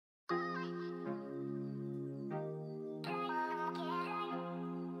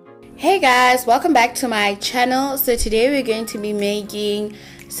Hey guys, welcome back to my channel. So today we're going to be making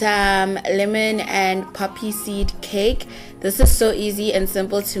some lemon and poppy seed cake. This is so easy and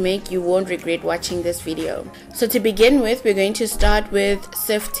simple to make, you won't regret watching this video. So to begin with, we're going to start with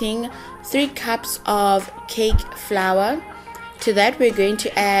sifting 3 cups of cake flour. To that we're going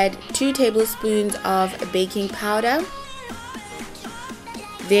to add 2 tablespoons of baking powder.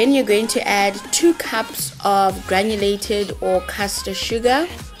 Then you're going to add 2 cups of granulated or castor sugar.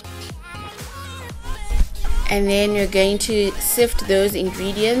 And then you're going to sift those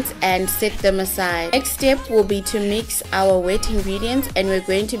ingredients and set them aside. Next step will be to mix our wet ingredients, and we're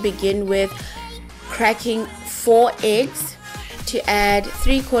going to begin with cracking 4 eggs. To add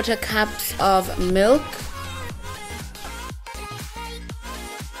 3/4 cups of milk.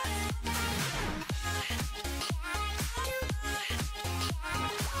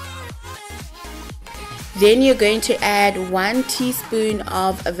 Then you're going to add 1 teaspoon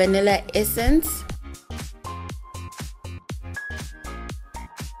of vanilla essence.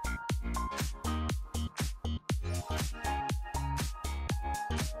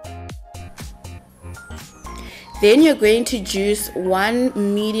 Then you're going to juice 1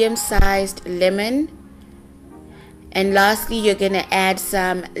 medium-sized lemon. And lastly, you're going to add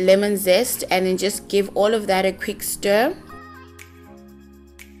some lemon zest and then just give all of that a quick stir.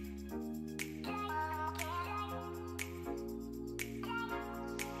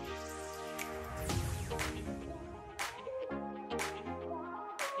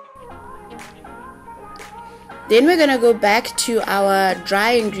 Then we're going to go back to our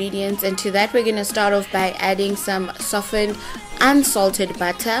dry ingredients, and to that we're going to start off by adding some softened unsalted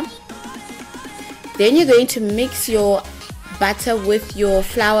butter. Then you're going to mix your butter with your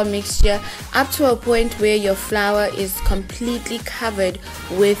flour mixture up to a point where your flour is completely covered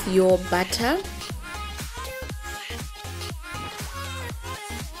with your butter.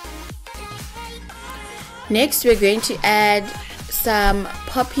 Next we're going to add some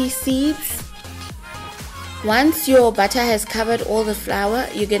poppy seeds. Once your butter has covered all the flour,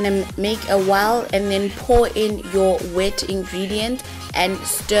 you're going to make a well and then pour in your wet ingredient and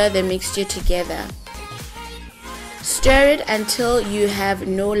stir the mixture together. Stir it until you have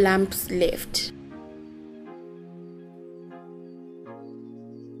no lumps left.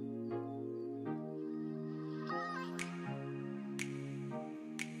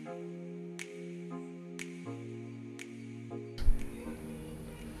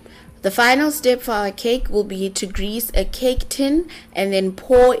 The final step for our cake will be to grease a cake tin and then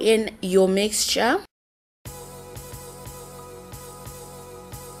pour in your mixture.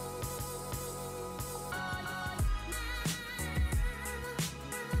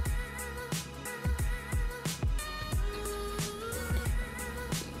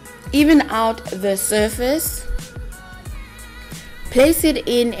 Even out the surface. Place it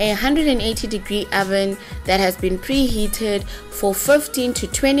in a 180-degree oven that has been preheated for 15 to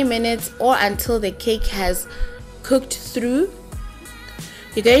 20 minutes or until the cake has cooked through.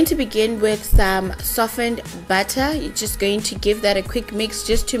 You're going to begin with some softened butter. You're just going to give that a quick mix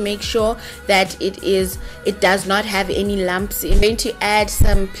just to make sure that it does not have any lumps in. You're going to add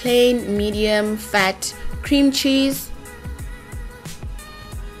some plain medium fat cream cheese.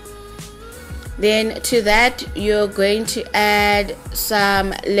 Then to that you're going to add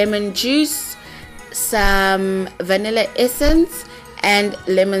some lemon juice, some vanilla essence and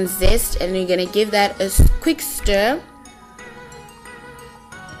lemon zest, and you're going to give that a quick stir.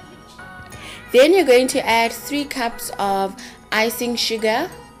 Then you're going to add 3 cups of icing sugar,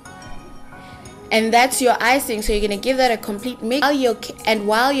 and that's your icing. So you're going to give that a complete mix.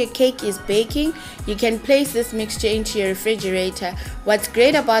 While your cake is baking, you can place this mixture into your refrigerator. What's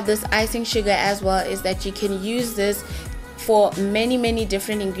great about this icing sugar as well is that you can use this for many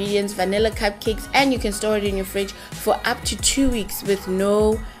different ingredients, vanilla cupcakes, and you can store it in your fridge for up to 2 weeks with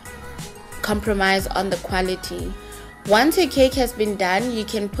no compromise on the quality. Once your cake has been done, you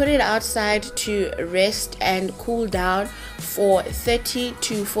can put it outside to rest and cool down for 30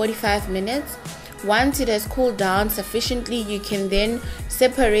 to 45 minutes. Once it has cooled down sufficiently, you can then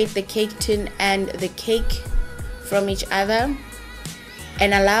separate the cake tin and the cake from each other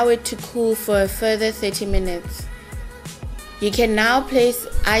and allow it to cool for a further 30 minutes. You can now place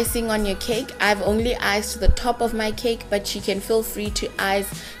icing on your cake. I've only iced the top of my cake, but you can feel free to ice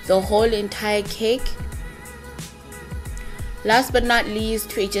the whole entire cake. Last but not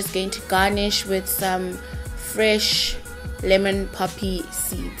least, we're just going to garnish with some fresh lemon poppy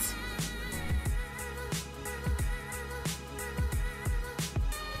seeds.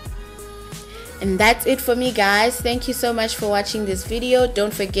 And that's it for me, guys. Thank you so much for watching this video.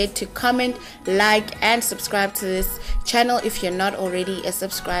 Don't forget to comment, like, and subscribe to this channel if you're not already a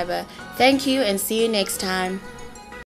subscriber. Thank you, and see you next time.